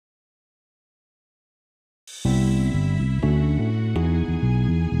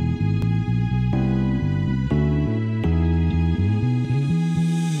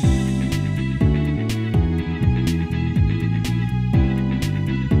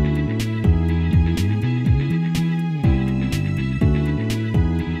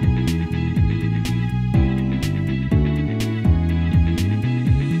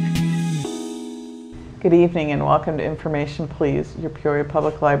Good evening and welcome to Information Please, your Peoria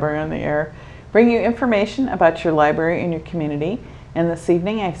Public Library on the air. Bring you information about your library and your community. And this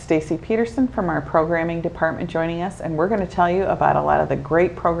evening I have Stacy Peterson from our programming department joining us, and we're going to tell you about a lot of the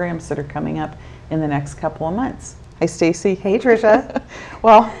great programs that are coming up in the next couple of months. Hi Stacy. Hey Tricia.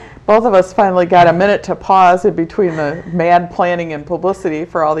 Well, both of us finally got a minute to pause in between the mad planning and publicity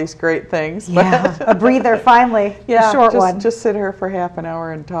for all these great things. Yeah, a breather finally, yeah, a short one. Just sit here for half an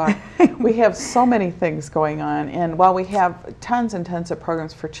hour and talk. We have so many things going on, and while we have tons and tons of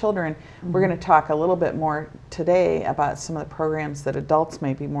programs for children, we're going to talk a little bit more today about some of the programs that adults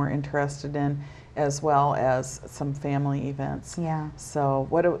may be more interested in, as well as some family events. Yeah. So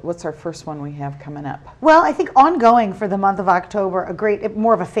what's our first one we have coming up? Well, I think ongoing for the month of October,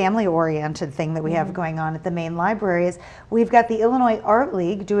 more of a family-oriented thing that we have going on at the main library is we've got the Illinois Art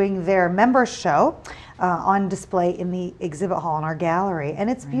League doing their members show on display in the exhibit hall in our gallery. And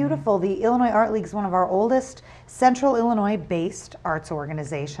it's beautiful. The Illinois Art League is one of our oldest Central Illinois-based arts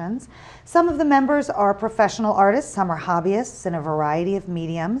organizations. Some of the members are professional artists, some are hobbyists in a variety of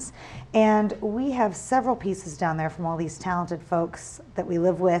mediums. And we have several pieces down there from all these talented folks that we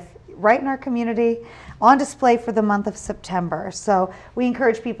live with right in our community on display for the month of September. So we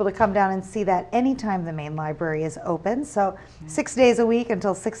encourage people to come down and see that anytime the main library is open. So 6 days a week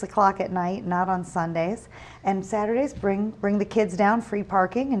until 6 o'clock at night, not on Sundays. And Saturdays, bring the kids down, free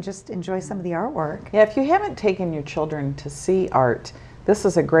parking, and just enjoy some of the artwork. Yeah, if you haven't taken your children to see art, this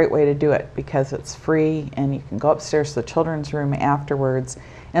is a great way to do it because it's free and you can go upstairs to the children's room afterwards.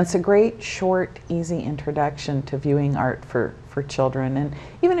 And it's a great, short, easy introduction to viewing art for children. And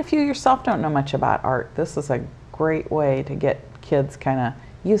even if you yourself don't know much about art, this is a great way to get kids kind of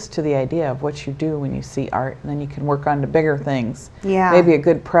used to the idea of what you do when you see art, and then you can work on to bigger things. Yeah. Maybe a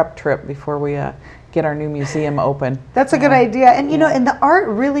good prep trip before we get our new museum open. That's a good idea. And you know, and the art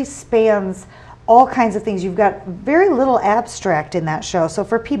really spans all kinds of things. You've got very little abstract in that show. So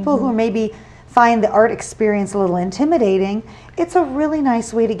for people who maybe find the art experience a little intimidating, it's a really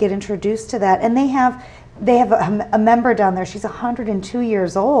nice way to get introduced to that. And they have a member down there. She's 102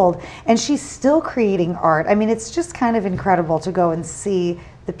 years old, and she's still creating art. I mean, it's just kind of incredible to go and see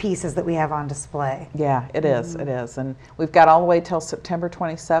the pieces that we have on display. Yeah, it is. It is. And we've got all the way till September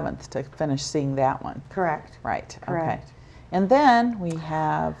 27th to finish seeing that one. Correct. Right. Correct. Okay. And then we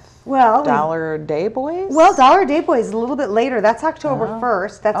have Dollar a Day Boys? Well, Dollar a Day Boys is a little bit later. That's October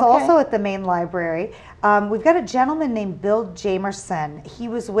 1st. That's also at the main library. We've got a gentleman named Bill Jamerson. He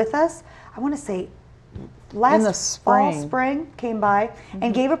was with us, I want to say, last spring, came by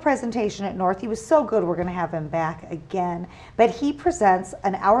and gave a presentation at North. He was so good, we're going to have him back again. But he presents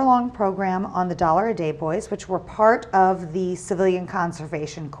an hour-long program on the Dollar a Day Boys, which were part of the Civilian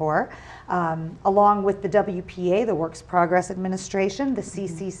Conservation Corps, along with the WPA, the Works Progress Administration. The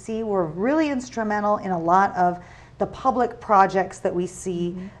CCC were really instrumental in a lot of the public projects that we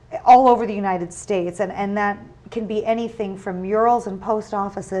see all over the United States, and that can be anything from murals and post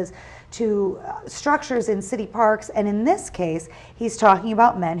offices to structures in city parks, and in this case, he's talking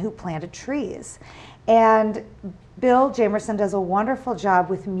about men who planted trees. And Bill Jamerson does a wonderful job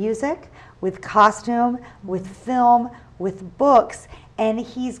with music, with costume, with film, with books, and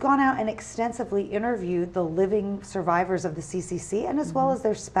he's gone out and extensively interviewed the living survivors of the CCC, and as well as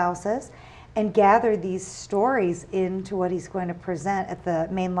their spouses, and gathered these stories into what he's going to present at the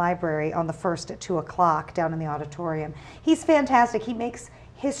main library on the 1st at 2 o'clock down in the auditorium. He's fantastic. He makes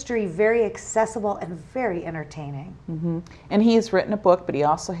history very accessible and very entertaining. And he's written a book, but he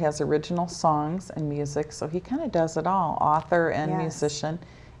also has original songs and music, so he kind of does it all, author and musician.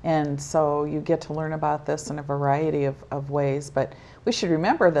 And so you get to learn about this in a variety of ways. But we should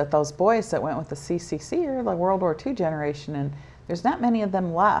remember that those boys that went with the CCC are the World War II generation, and there's not many of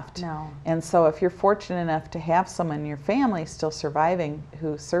them left. No. And so if you're fortunate enough to have someone in your family still surviving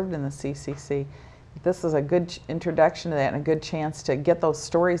who served in the CCC, this is a good introduction to that and a good chance to get those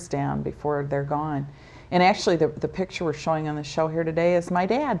stories down before they're gone. And actually the picture we're showing on the show here today is my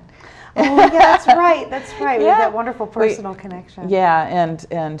dad. Oh yeah, that's right. That's right. We have that wonderful personal connection. Yeah,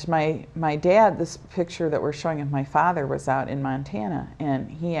 and my dad, this picture that we're showing of my father was out in Montana, and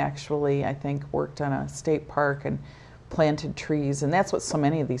he actually, I think, worked on a state park and planted trees, and that's what so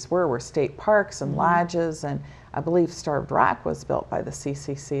many of these were state parks and lodges, and I believe Starved Rock was built by the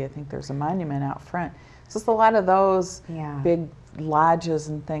CCC. I think there's a monument out front. So it's a lot of those big lodges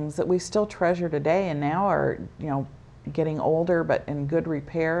and things that we still treasure today, and now are, you know, getting older but in good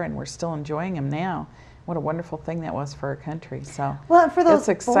repair, and we're still enjoying them now. What a wonderful thing that was for our country. So well, and for those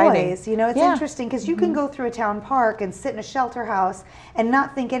exciting. boys, you know, it's interesting because you can go through a town park and sit in a shelter house and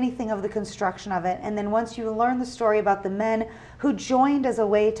not think anything of the construction of it, and then once you learn the story about the men who joined as a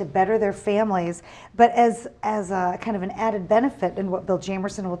way to better their families, but as a kind of an added benefit. And what Bill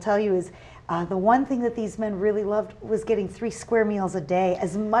Jamerson will tell you is the one thing that these men really loved was getting 3 square meals a day,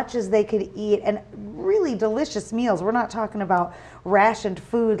 as much as they could eat, and really delicious meals. We're not talking about rationed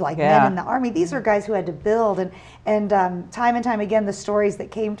food like men in the Army. These are guys who had to build, and time and time again, the stories that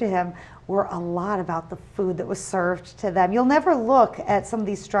came to him were a lot about the food that was served to them. You'll never look at some of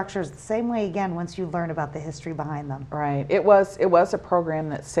these structures the same way again once you learn about the history behind them. Right. It was a program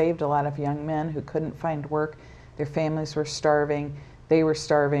that saved a lot of young men who couldn't find work. Their families were starving. They were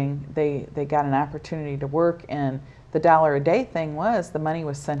starving. They got an opportunity to work, and the $1 a day thing was the money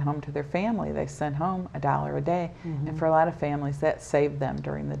was sent home to their family. They sent home $1 a day, and for a lot of families that saved them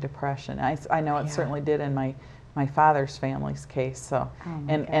during the Depression. I know it certainly did in my father's family's case. So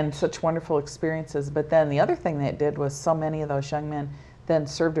and such wonderful experiences. But then the other thing that it did was so many of those young men then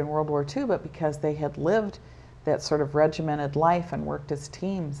served in World War II, but because they had lived that sort of regimented life and worked as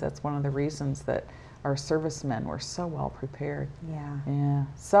teams, that's one of the reasons that our servicemen were so well prepared. Yeah.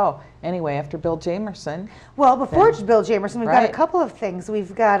 So anyway, after Bill Jamerson. Well, before Bill Jamerson, we've got a couple of things.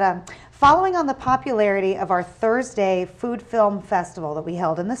 We've got, following on the popularity of our Thursday Food Film Festival that we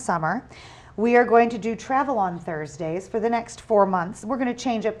held in the summer, we are going to do Travel on Thursdays for the next 4 months. We're going to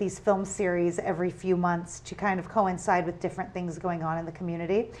change up these film series every few months to kind of coincide with different things going on in the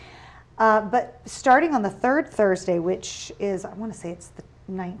community. But starting on the 3rd Thursday, which is, I want to say it's the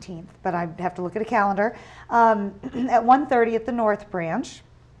 19th, but I have to look at a calendar, at 1:30 at the North Branch.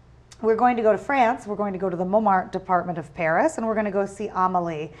 We're going to go to France. We're going to go to the Montmartre department of Paris, and we're going to go see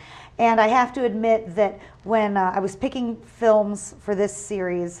Amélie. And I have to admit that when I was picking films for this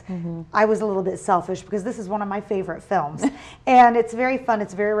series, I was a little bit selfish because this is one of my favorite films. And it's very fun.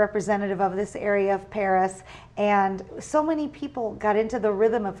 It's very representative of this area of Paris. And so many people got into the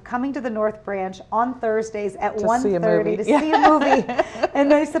rhythm of coming to the North Branch on Thursdays at 1:30 to see a movie. And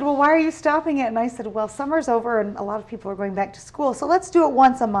they said, well, why are you stopping it? And I said, well, summer's over and a lot of people are going back to school. So let's do it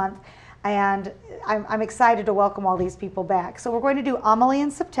once a month. And I'm excited to welcome all these people back. So we're going to do Amélie in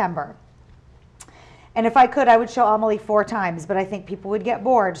September. And if I could, I would show Amélie 4 times, but I think people would get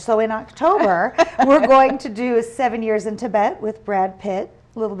bored. So in October, we're going to do 7 Years in Tibet with Brad Pitt,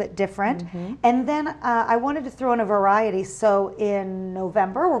 a little bit different. And then I wanted to throw in a variety. So in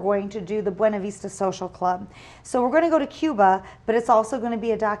November, we're going to do the Buena Vista Social Club. So we're going to go to Cuba, but it's also going to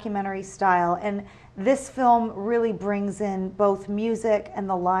be a documentary style. And this film really brings in both music and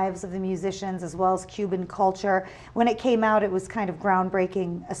the lives of the musicians as well as Cuban culture. When it came out, it was kind of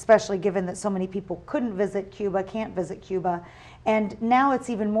groundbreaking, especially given that so many people couldn't visit Cuba, can't visit Cuba. And now it's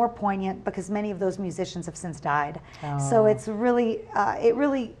even more poignant because many of those musicians have since died. So it's really, it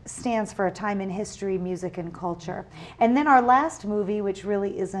really stands for a time in history, music, and culture. And then our last movie, which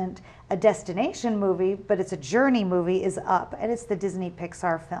really isn't a destination movie, but it's a journey movie, is Up, and it's the Disney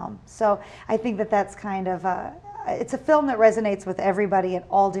Pixar film. So I think that that's kind of it's a film that resonates with everybody at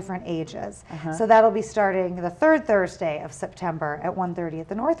all different ages. So that'll be starting the 3rd Thursday of September at 1:30 at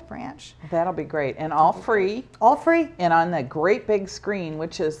the North Branch. That'll be great, and all free. All free. And on that great big screen,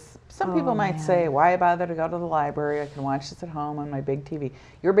 which is, some people might say, why bother to go to the library? I can watch this at home on my big TV.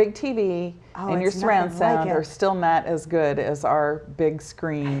 Your big TV and your surround sound are still not as good as our big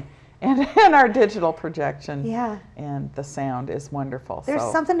screen. And our digital projection, and the sound is wonderful.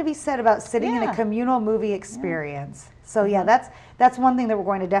 There's something to be said about sitting in a communal movie experience. So that's one thing that we're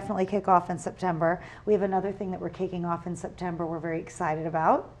going to definitely kick off in September. We have another thing that we're kicking off in September we're very excited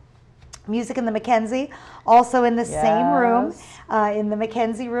about. Music in the Mackenzie, also in the same room, in the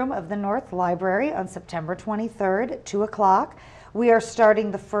Mackenzie room of the North Library on September 23rd at 2 o'clock. We are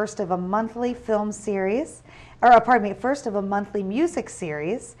starting the first of a monthly film series, or pardon me, first of a monthly music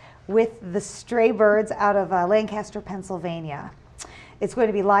series with the Stray Birds out of Lancaster, Pennsylvania. It's going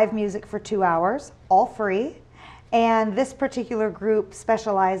to be live music for 2 hours, all free. And this particular group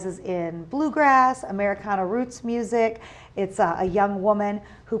specializes in bluegrass, Americana roots music. It's a young woman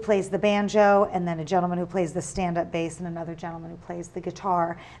who plays the banjo, and then a gentleman who plays the stand-up bass, and another gentleman who plays the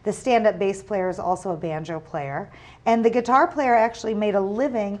guitar. The stand-up bass player is also a banjo player. And the guitar player actually made a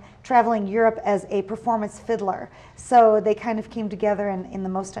living traveling Europe as a performance fiddler. So they kind of came together in the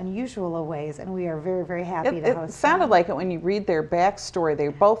most unusual of ways, and we are very, very happy to host It sounded like it when you read their backstory. They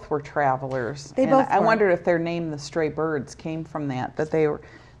both were travelers. They both were. I wondered if their name, the Stray Birds, came from that they were,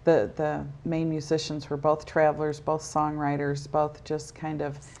 the main musicians were both travelers, both songwriters, both just kind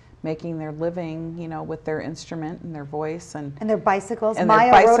of making their living, you know, with their instrument and their voice and their bicycles. And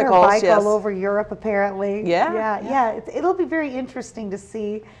Maya their rode her bicycles, bike yes. all over Europe, apparently. Yeah. It'll be very interesting to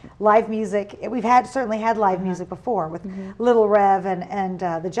see live music. We've certainly had live music before with Little Rev and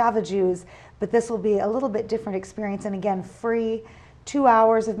the Java Jews, but this will be a little bit different experience. And again, free, 2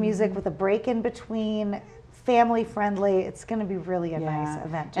 hours of music with a break in between. Family friendly. It's going to be really a nice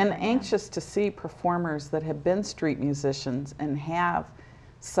event. And anxious to see performers that have been street musicians and have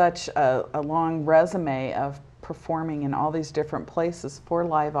such a long resume of performing in all these different places for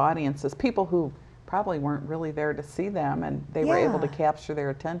live audiences, people who probably weren't really there to see them, and they were able to capture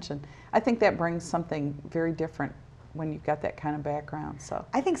their attention. I think that brings something very different when you've got that kind of background. So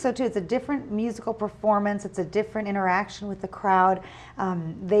I think so too. It's a different musical performance. It's a different interaction with the crowd.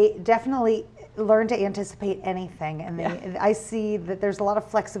 They definitely learn to anticipate anything, and I see that there's a lot of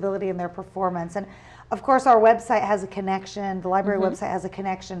flexibility in their performance. And of course, our website has a connection. The library website has a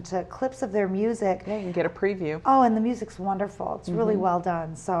connection to clips of their music. Yeah, you can get a preview. Oh, and the music's wonderful. It's really well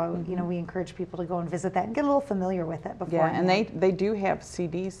done. So you know, we encourage people to go and visit that and get a little familiar with it before. Yeah, and they do have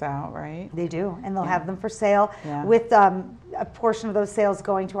CDs out, right? They do, and they'll have them for sale. With a portion of those sales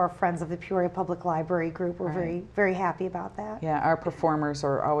going to our friends of the Peoria Public Library group. We're very, very happy about that. Yeah, our performers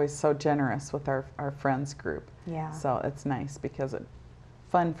are always so generous with our friends group. Yeah. So it's nice because it's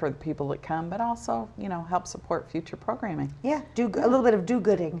fun for the people that come, but also, you know, help support future programming. Yeah, a little bit of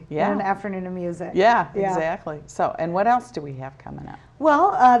do-gooding in an afternoon of music. Yeah, exactly. So, and what else do we have coming up?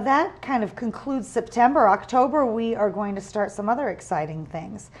 Well, that kind of concludes September. October, we are going to start some other exciting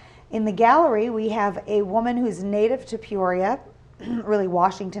things. In the gallery, we have a woman who's native to Peoria, really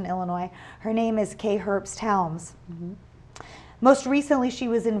Washington, Illinois. Her name is Kay Herbst Helms. Most recently, she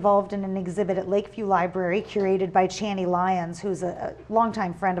was involved in an exhibit at Lakeview Library curated by Channy Lyons, who's a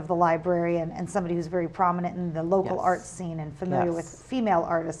longtime friend of the library and somebody who's very prominent in the local art scene and familiar with female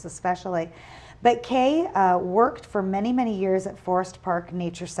artists especially. But Kay worked for many, many years at Forest Park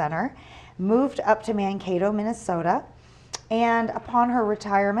Nature Center, moved up to Mankato, Minnesota, and upon her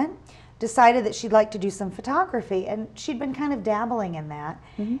retirement, decided that she'd like to do some photography. And she'd been kind of dabbling in that.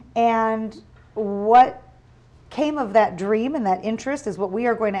 And what came of that dream and that interest is what we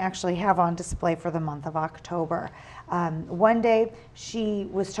are going to actually have on display for the month of October. One day she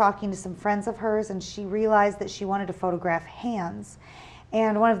was talking to some friends of hers and she realized that she wanted to photograph hands.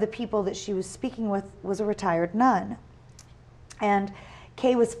 And one of the people that she was speaking with was a retired nun. And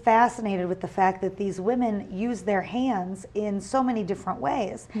Kay was fascinated with the fact that these women use their hands in so many different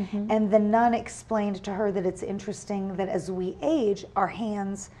ways. And the nun explained to her that it's interesting that as we age, our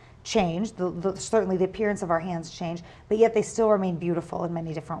hands change, certainly the appearance of our hands change, but yet they still remain beautiful in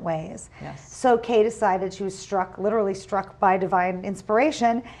many different ways. So Kay decided, she was literally struck by divine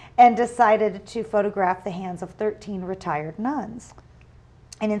inspiration, and decided to photograph the hands of 13 retired nuns.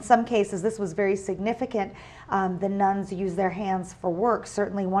 And in some cases, this was very significant. The nuns use their hands for work.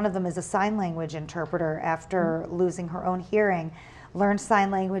 Certainly one of them is a sign language interpreter after losing her own hearing, learned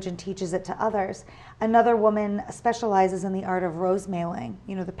sign language and teaches it to others. Another woman specializes in the art of rose mailing,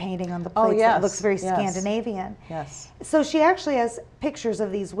 you know, the painting on the plates that looks very Scandinavian. So she actually has pictures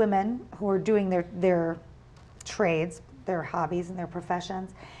of these women who are doing their trades, their hobbies and their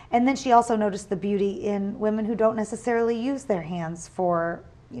professions. And then she also noticed the beauty in women who don't necessarily use their hands for,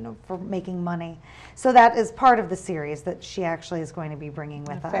 you know, for making money. So that is part of the series that she actually is going to be bringing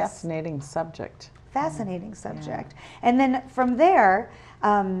with us. Fascinating subject. Fascinating subject. And then from there,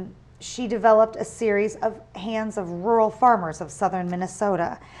 she developed a series of hands of rural farmers of southern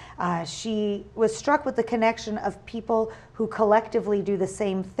Minnesota. She was struck with the connection of people who collectively do the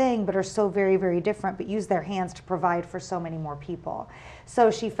same thing but are so very, very different, but use their hands to provide for so many more people. So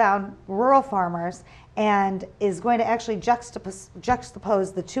she found rural farmers and is going to actually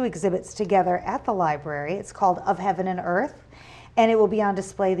juxtapose the two exhibits together at the library. It's called Of Heaven and Earth, and it will be on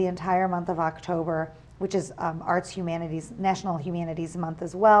display the entire month of October, which is National Humanities Month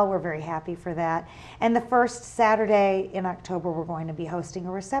as well. We're very happy for that. And the first Saturday in October, we're going to be hosting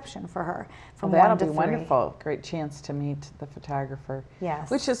a reception for her from 1 to 3. That'll be wonderful. Great chance to meet the photographer. Yes.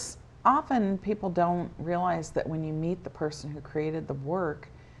 Which is, often people don't realize that when you meet the person who created the work,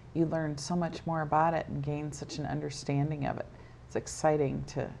 you learn so much more about it and gain such an understanding of it. It's exciting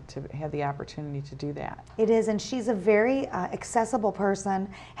to have the opportunity to do that. It is, and she's a very accessible person.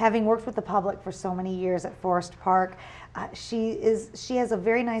 Having worked with the public for so many years at Forest Park, she has a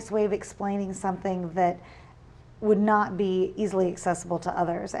very nice way of explaining something that would not be easily accessible to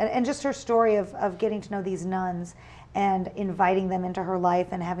others. And just her story of getting to know these nuns and inviting them into her life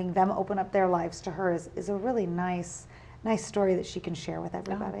and having them open up their lives to her is a really nice story that she can share with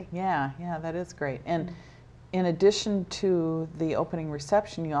everybody. Yeah, that is great. And in addition to the opening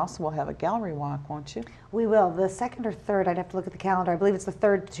reception, you also will have a gallery walk, won't you? We will. The second or third, I'd have to look at the calendar. I believe it's the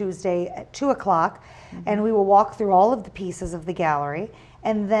third Tuesday at 2 o'clock. And we will walk through all of the pieces of the gallery.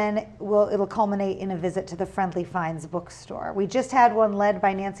 And then it'll culminate in a visit to the Friendly Finds bookstore. We just had one led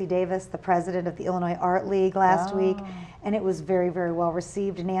by Nancy Davis, the president of the Illinois Art League, last week, and it was very, very well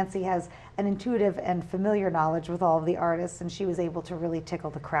received. Nancy has an intuitive and familiar knowledge with all of the artists, and she was able to really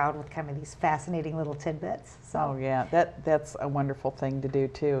tickle the crowd with kind of these fascinating little tidbits. So. Oh yeah, that's a wonderful thing to do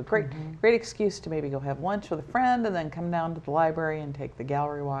too. Great excuse to maybe go have lunch with a friend and then come down to the library and take the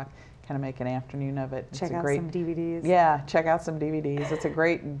gallery walk. Kind of make an afternoon of it. Check out some DVDs. Yeah, check out some DVDs. It's a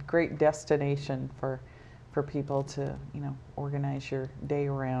great destination for people to organize your day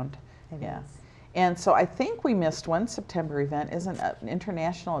around. It is. And so I think we missed one September event. Isn't an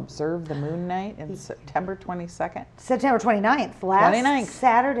International Observe the Moon Night in September 22nd? September 29th, last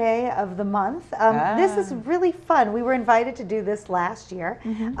Saturday of the month. This is really fun. We were invited to do this last year.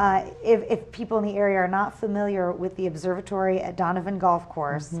 If people in the area are not familiar with the observatory at Donovan Golf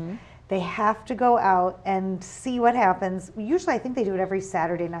Course, they have to go out and see what happens. Usually I think they do it every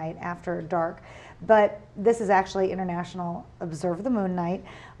Saturday night after dark. But this is actually International Observe the Moon Night.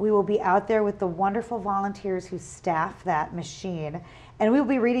 We will be out there with the wonderful volunteers who staff that machine. And we will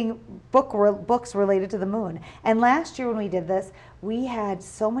be reading books related to the moon. And last year when we did this, we had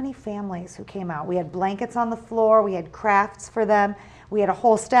so many families who came out. We had blankets on the floor. We had crafts for them. We had a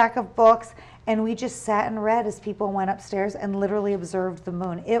whole stack of books. And we just sat and read as people went upstairs and literally observed the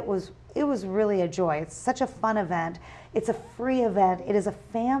moon. It was really a joy. It's such a fun event. It's a free event. It is a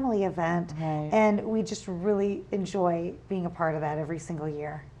family event. And we just really enjoy being a part of that every single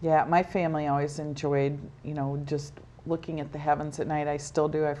year. Yeah, my family always enjoyed, just looking at the heavens at night. I still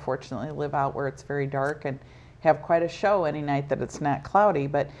do. I fortunately live out where it's very dark and have quite a show any night that it's not cloudy.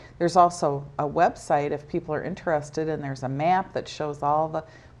 But there's also a website if people are interested, and there's a map that shows all the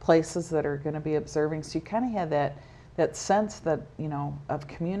places that are going to be observing. So you kind of have that sense that, of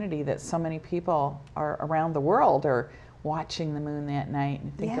community, that so many people are around the world are watching the moon that night.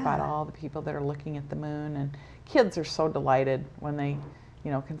 And think about all the people that are looking at the moon, and kids are so delighted when they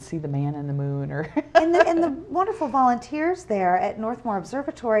can see the man in the moon. and the wonderful volunteers there at Northmore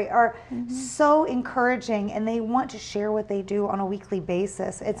Observatory are so encouraging, and they want to share what they do on a weekly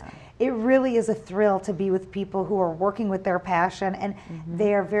basis. It really is a thrill to be with people who are working with their passion, and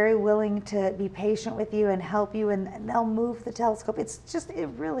they are very willing to be patient with you and help you, and they'll move the telescope. It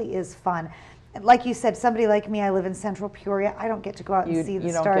really is fun. Like you said, somebody like me, I live in central Peoria. I don't get to go out and see the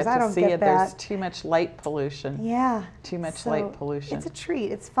stars. I don't get that. There's too much light pollution. Yeah. Too much light pollution. It's a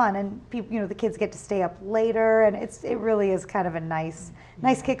treat. It's fun, and people, the kids get to stay up later, and it really is kind of a nice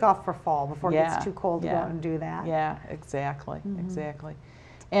kickoff for fall before it gets too cold to go out and do that. Yeah, exactly, exactly.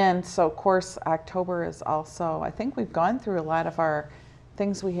 And so, of course, October is also, I think we've gone through a lot of our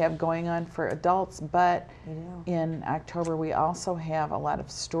things we have going on for adults, but in October we also have a lot of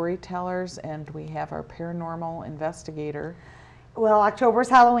storytellers, and we have our paranormal investigator. Well, October's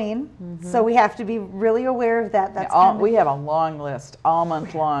Halloween, so we have to be really aware of that. We have a long list, all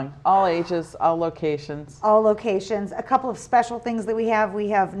month long, all ages, all locations. All locations. A couple of special things that we have. We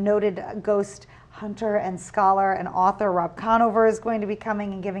have noted ghost hunter and scholar and author Rob Conover is going to be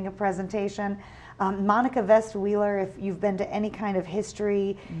coming and giving a presentation. Monica Vest-Wheeler, if you've been to any kind of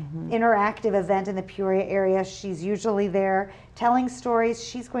history interactive event in the Peoria area, she's usually there telling stories.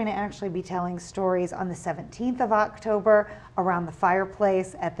 She's going to actually be telling stories on the 17th of October around the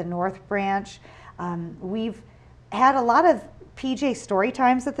fireplace at the North Branch. We've had a lot of PJ story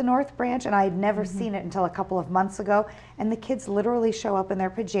times at the North Branch, and I had never seen it until a couple of months ago, and the kids literally show up in their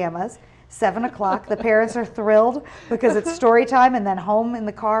pajamas. 7 o'clock. The parents are thrilled because it's story time, and then home in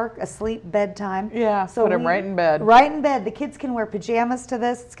the car, asleep, bedtime. Yeah, so put them right in bed. Right in bed. The kids can wear pajamas to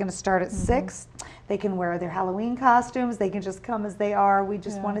this. It's going to start at 6. They can wear their Halloween costumes. They can just come as they are. We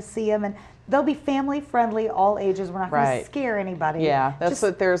just want to see them, and they'll be family friendly, all ages. We're not going to scare anybody. Yeah, that's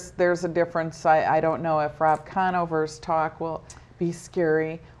what. There's a difference. I don't know if Rob Conover's talk will be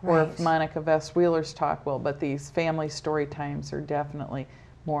scary or if Monica Vest-Wheeler's talk will, but these family story times are definitely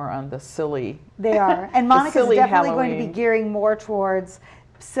more on the silly. They are. And Monica's definitely Halloween. going to be gearing more towards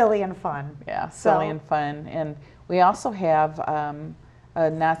silly and fun. Yeah, silly and fun. And we also have a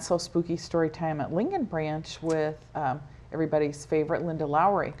not so spooky story time at Lincoln Branch with everybody's favorite Linda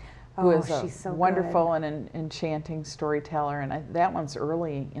Lowry, who is she's so wonderful and enchanting storyteller. And that one's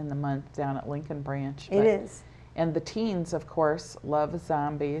early in the month down at Lincoln Branch. It is. And the teens, of course, love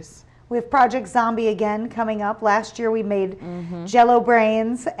zombies. We have Project Zombie again coming up. Last year we made Jello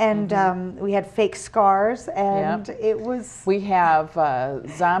brains, and we had fake scars, and it was... We have a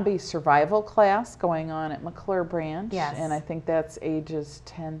zombie survival class going on at McClure Branch, and I think that's ages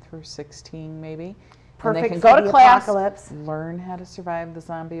 10 through 16 maybe. Perfect. And they can go to class, apocalypse. learn how to survive the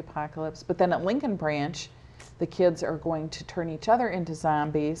zombie apocalypse. But then at Lincoln Branch, the kids are going to turn each other into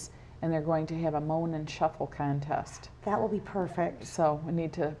zombies, and they're going to have a moan and shuffle contest. That will be perfect. So we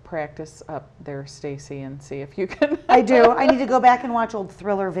need to practice up there, Stacy, and see if you can. I do. I need to go back and watch old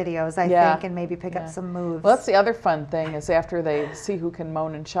Thriller videos, I think, and maybe pick up some moves. Well, that's the other fun thing is after they see who can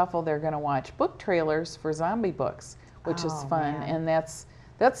moan and shuffle, they're going to watch book trailers for zombie books, which is fun. Man. And that's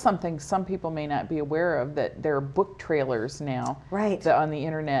something some people may not be aware of, that there are book trailers now on the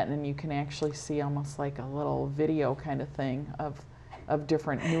internet, and you can actually see almost like a little video kind of thing of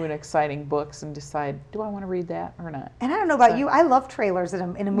different new and exciting books and decide, do I want to read that or not? And I don't know about you, I love trailers in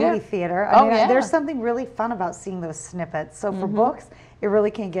a movie theater. I mean, there's something really fun about seeing those snippets. So for books, it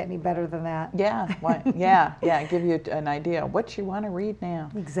really can't get any better than that. Yeah, give you an idea of what you want to read now.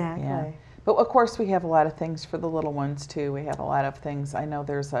 Exactly. Yeah. But of course we have a lot of things for the little ones too. We have a lot of things. I know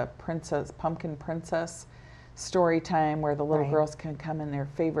there's a pumpkin princess story time where the little girls can come in their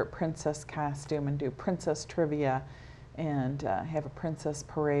favorite princess costume and do princess trivia and have a princess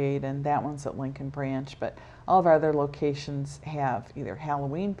parade, and that one's at Lincoln Branch. But all of our other locations have either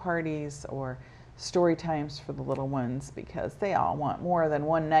Halloween parties or story times for the little ones, because they all want more than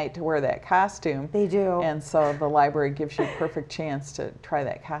one night to wear that costume. They do. And so the library gives you a perfect chance to try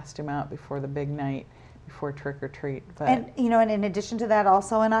that costume out before the big night, before trick or treat. But and you know, and in addition to that,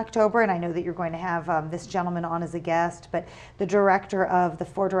 also in October, and I know that you're going to have this gentleman on as a guest, but the director of the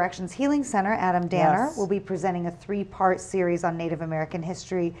Four Directions Healing Center, Adam Danner, will be presenting a 3-part series on Native American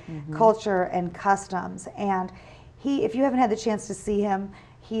history, culture, and customs. And he, if you haven't had the chance to see him,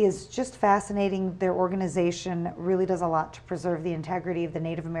 he is just fascinating. Their organization really does a lot to preserve the integrity of the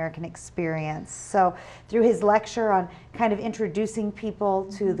Native American experience. So through his lecture on kind of introducing people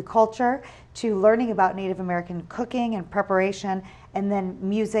to the culture, to learning about Native American cooking and preparation, and then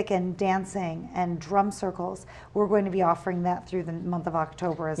music and dancing and drum circles, we're going to be offering that through the month of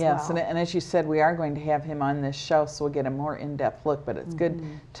October as well. Yes, and as you said, we are going to have him on this show, so we'll get a more in-depth look, but it's good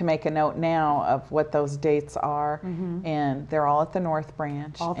to make a note now of what those dates are, and they're all at the North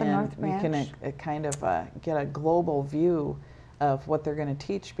Branch. All at the North Branch. We can kind of get a global view of what they're going to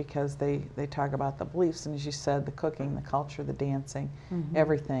teach, because they talk about the beliefs, and as you said, the cooking, the culture, the dancing,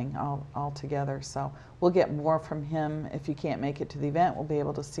 everything all together. So we'll get more from him. If you can't make it to the event, we'll be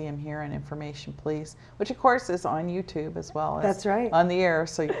able to see him here on Information Please, which of course is on YouTube as well as on the air,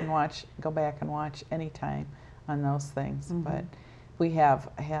 so you can go back and watch anytime on those things. But we have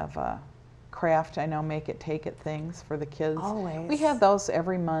craft, I know, make it, take it things for the kids. Always. We have those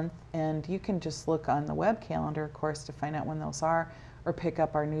every month, and you can just look on the web calendar, of course, to find out when those are, or pick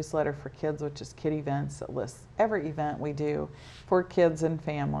up our newsletter for kids, which is Kid Events, that lists every event we do for kids and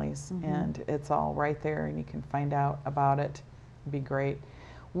families, and it's all right there, and you can find out about it. It'd be great.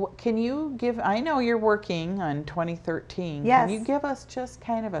 Can you give, I know you're working on 2013. Yes. Can you give us just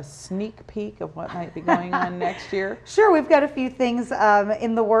kind of a sneak peek of what might be going on next year? Sure, we've got a few things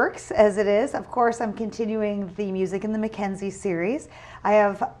in the works as it is. Of course, I'm continuing the Music in the Mackenzie series. I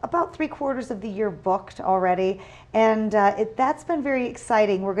have about 3/4 of the year booked already, and that's been very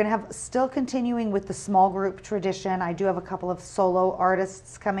exciting. We're going to have still continuing with the small group tradition. I do have a couple of solo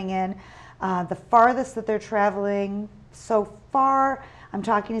artists coming in. The farthest that they're traveling so far, I'm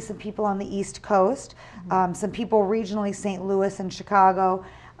talking to some people on the East Coast, some people regionally, St. Louis and Chicago.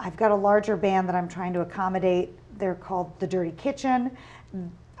 I've got a larger band that I'm trying to accommodate. They're called The Dirty Kitchen.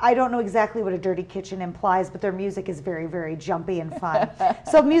 I don't know exactly what a dirty kitchen implies, but their music is very, very jumpy and fun.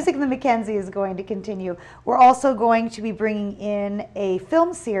 So Music in the Mackenzie is going to continue. We're also going to be bringing in a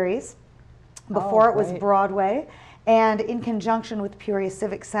film series. Before it was Broadway. And in conjunction with Peoria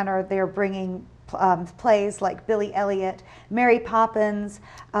Civic Center, they're bringing plays like Billy Elliot, Mary Poppins,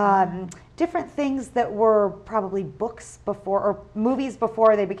 different things that were probably books before, or movies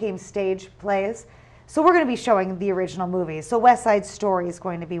before they became stage plays. So we're going to be showing the original movies. So West Side Story is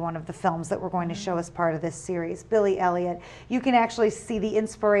going to be one of the films that we're going to show as part of this series. Billy Elliot, you can actually see the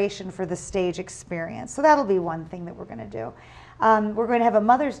inspiration for the stage experience. So that'll be one thing that we're going to do. We're going to have a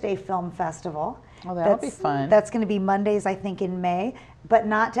Mother's Day Film Festival. Oh, that'll be fun. That's going to be Mondays, I think, in May. But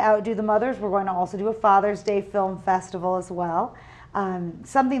not to outdo the mothers, we're going to also do a Father's Day Film Festival as well.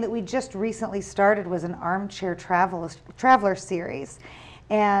 Something that we just recently started was an armchair traveler series.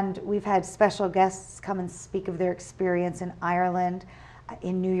 And we've had special guests come and speak of their experience in Ireland,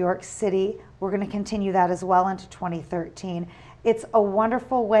 in New York City. We're going to continue that as well into 2013. It's a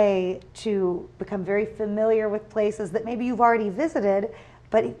wonderful way to become very familiar with places that maybe you've already visited,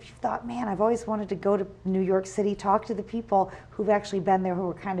 but if you thought, man, I've always wanted to go to New York City, talk to the people who've actually been there, who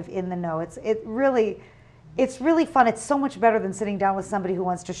are kind of in the know. It's really fun. It's so much better than sitting down with somebody who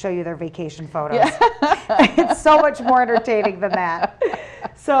wants to show you their vacation photos. Yeah. It's so much more entertaining than that.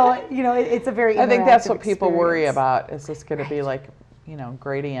 So, you know, it's a very interactive I think that's what people experience. worry about. Is this going to be like, you know,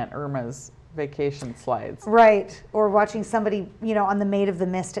 Great Aunt Irma's vacation slides? Right. Or watching somebody, you know, on the Maid of the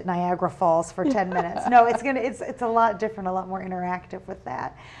Mist at Niagara Falls for 10 minutes. No, it's a lot different, a lot more interactive with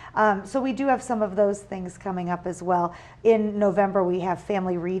that. So we do have some of those things coming up as well. In November, we have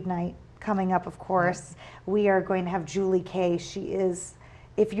Family Read Night coming up, of course. We are going to have Julie Kay. She is,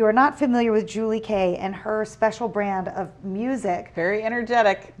 if you're not familiar with Julie Kay and her special brand of music, very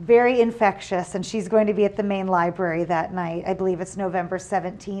energetic, very infectious, and she's going to be at the main library that night. I believe it's November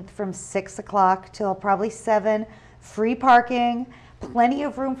 17th from 6 o'clock till probably 7. Free parking, plenty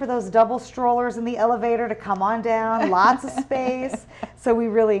of room for those double strollers in the elevator to come on down, lots of space. So we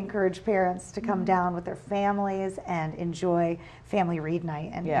really encourage parents to come down with their families and enjoy Family Read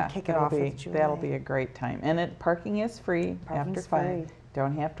Night and kick it off with Julie. That'll be a great time. And parking is free after 5. Free.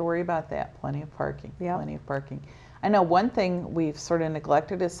 Don't have to worry about that. Plenty of parking. Yep. Plenty of parking. I know one thing we've sort of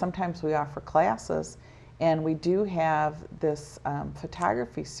neglected is sometimes we offer classes, and we do have this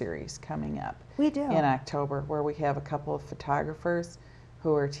photography series coming up. We do. In October, where we have a couple of photographers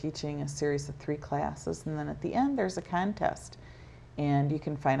who are teaching a series of 3 classes, and then at the end there's a contest. And you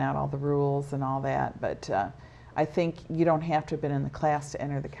can find out all the rules and all that, but I think you don't have to have been in the class to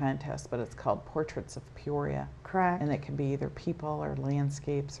enter the contest, but it's called Portraits of Peoria. Correct. And it can be either people or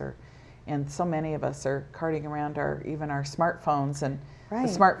landscapes, and so many of us are carting around even our smartphones, and right.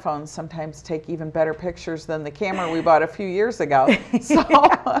 The smartphones sometimes take even better pictures than the camera we bought a few years ago. So.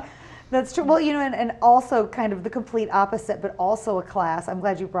 Yeah, that's true. Well, you know, and also kind of the complete opposite, but also a class. I'm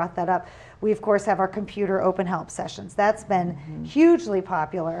glad you brought that up. We, of course, have our computer open help sessions. That's been hugely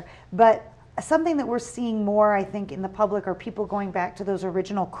popular, but something that we're seeing more, I think, in the public are people going back to those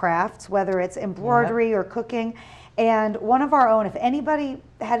original crafts, whether it's embroidery or cooking. And one of our own, if anybody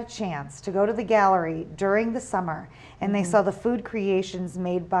had a chance to go to the gallery during the summer and they saw the food creations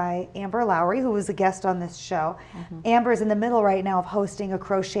made by Amber Lowry, who was a guest on this show. Amber is in the middle right now of hosting a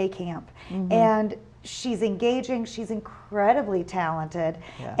crochet camp. And she's engaging, she's incredibly talented.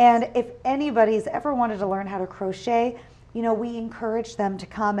 Yes. And if anybody's ever wanted to learn how to crochet, you know, we encourage them to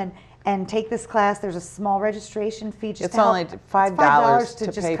come and take this class. There's a small registration fee. Just it's only $5 to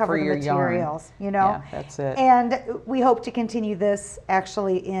just pay cover for the your materials, yarn. you know? Yeah, that's it. And we hope to continue this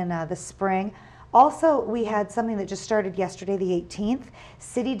actually in the spring. Also, we had something that just started yesterday, the 18th,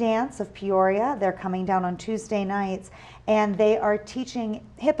 City Dance of Peoria. They're coming down on Tuesday nights, and they are teaching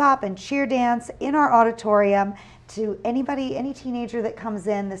hip hop and cheer dance in our auditorium to anybody, any teenager that comes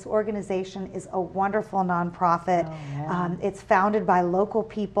in. This organization is a wonderful nonprofit. It's founded by local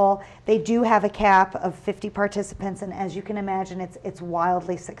people. They do have a cap of 50 participants, and as you can imagine, it's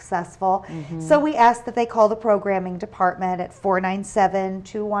wildly successful. So we ask that they call the programming department at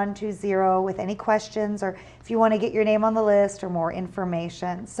 497-2120 with any questions, or if you want to get your name on the list or more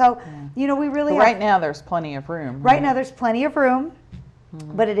information. So, you know, we really right now there's plenty of room. Right now there's plenty of room.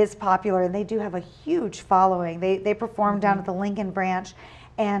 But it is popular, and they do have a huge following. They perform down at the Lincoln branch,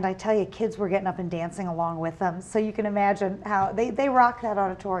 and I tell you, kids were getting up and dancing along with them. So you can imagine how they rock that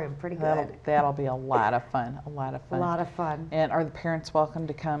auditorium pretty good. That'll be a lot of fun. A lot of fun. A lot of fun. And are the parents welcome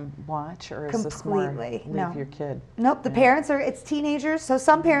to come watch, or is this more leave your kid? Nope, the parents it's teenagers, so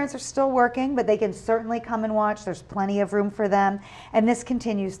some parents are still working, but they can certainly come and watch. There's plenty of room for them, and this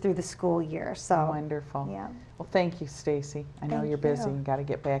continues through the school year. So wonderful. Yeah. Well, thank you, Stacy. I know you're busy and got to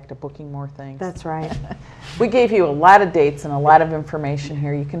get back to booking more things. That's right. We gave you a lot of dates and a lot of information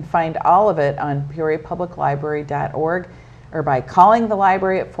here. You can find all of it on peoriapubliclibrary.org or by calling the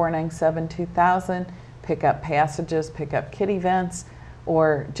library at 497-2000, pick up passages, pick up kid events,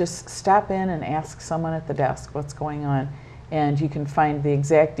 or just stop in and ask someone at the desk what's going on. And you can find the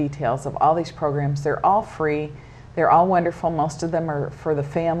exact details of all these programs. They're all free. They're all wonderful. Most of them are for the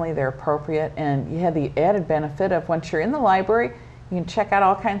family. They're appropriate. And you have the added benefit of once you're in the library, you can check out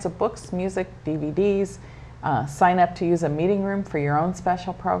all kinds of books, music, DVDs, sign up to use a meeting room for your own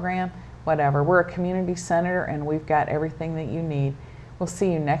special program, whatever. We're a community center, and we've got everything that you need. We'll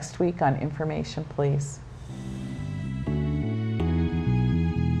see you next week on Information Please.